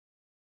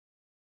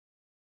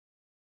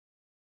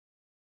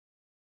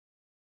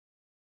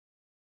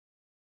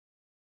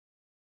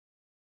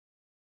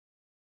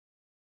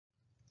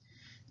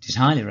It is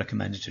highly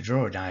recommended to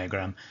draw a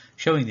diagram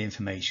showing the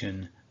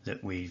information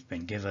that we've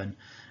been given,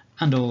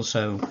 and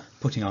also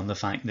putting on the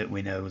fact that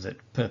we know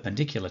that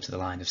perpendicular to the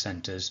line of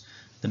centres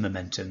the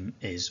momentum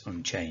is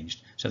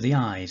unchanged. So the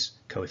i's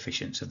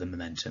coefficients of the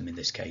momentum in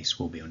this case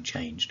will be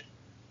unchanged.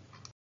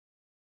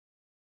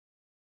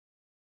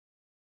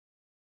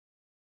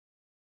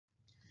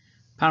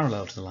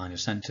 Parallel to the line of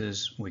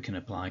centres, we can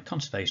apply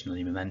conservation of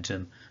the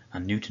momentum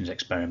and Newton's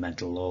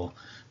experimental law.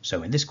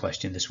 So in this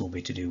question, this will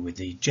be to do with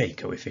the J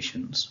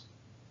coefficients.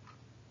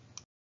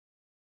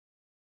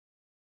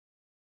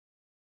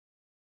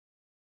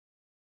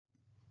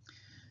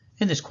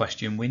 In this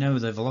question, we know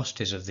the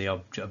velocities of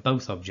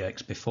both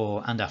objects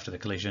before and after the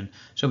collision,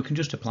 so we can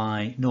just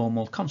apply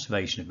normal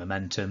conservation of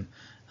momentum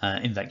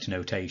in vector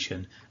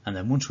notation, and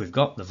then once we've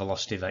got the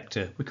velocity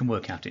vector, we can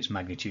work out its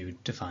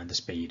magnitude to find the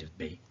speed of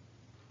b.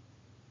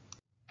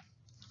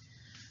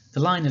 The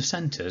line of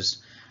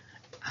centres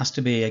has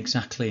to be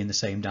exactly in the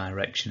same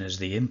direction as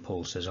the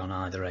impulses on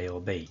either A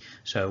or B.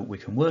 So we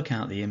can work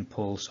out the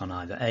impulse on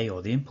either A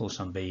or the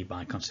impulse on B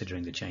by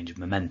considering the change of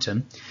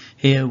momentum.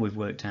 Here we've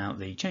worked out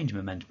the change of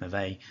momentum of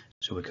A,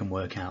 so we can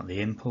work out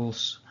the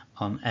impulse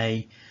on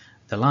A.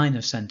 The line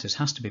of centres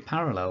has to be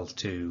parallel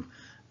to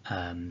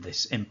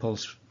this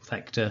impulse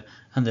vector,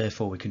 and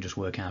therefore we can just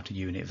work out a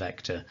unit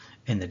vector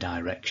in the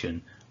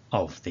direction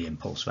of the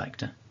impulse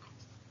vector.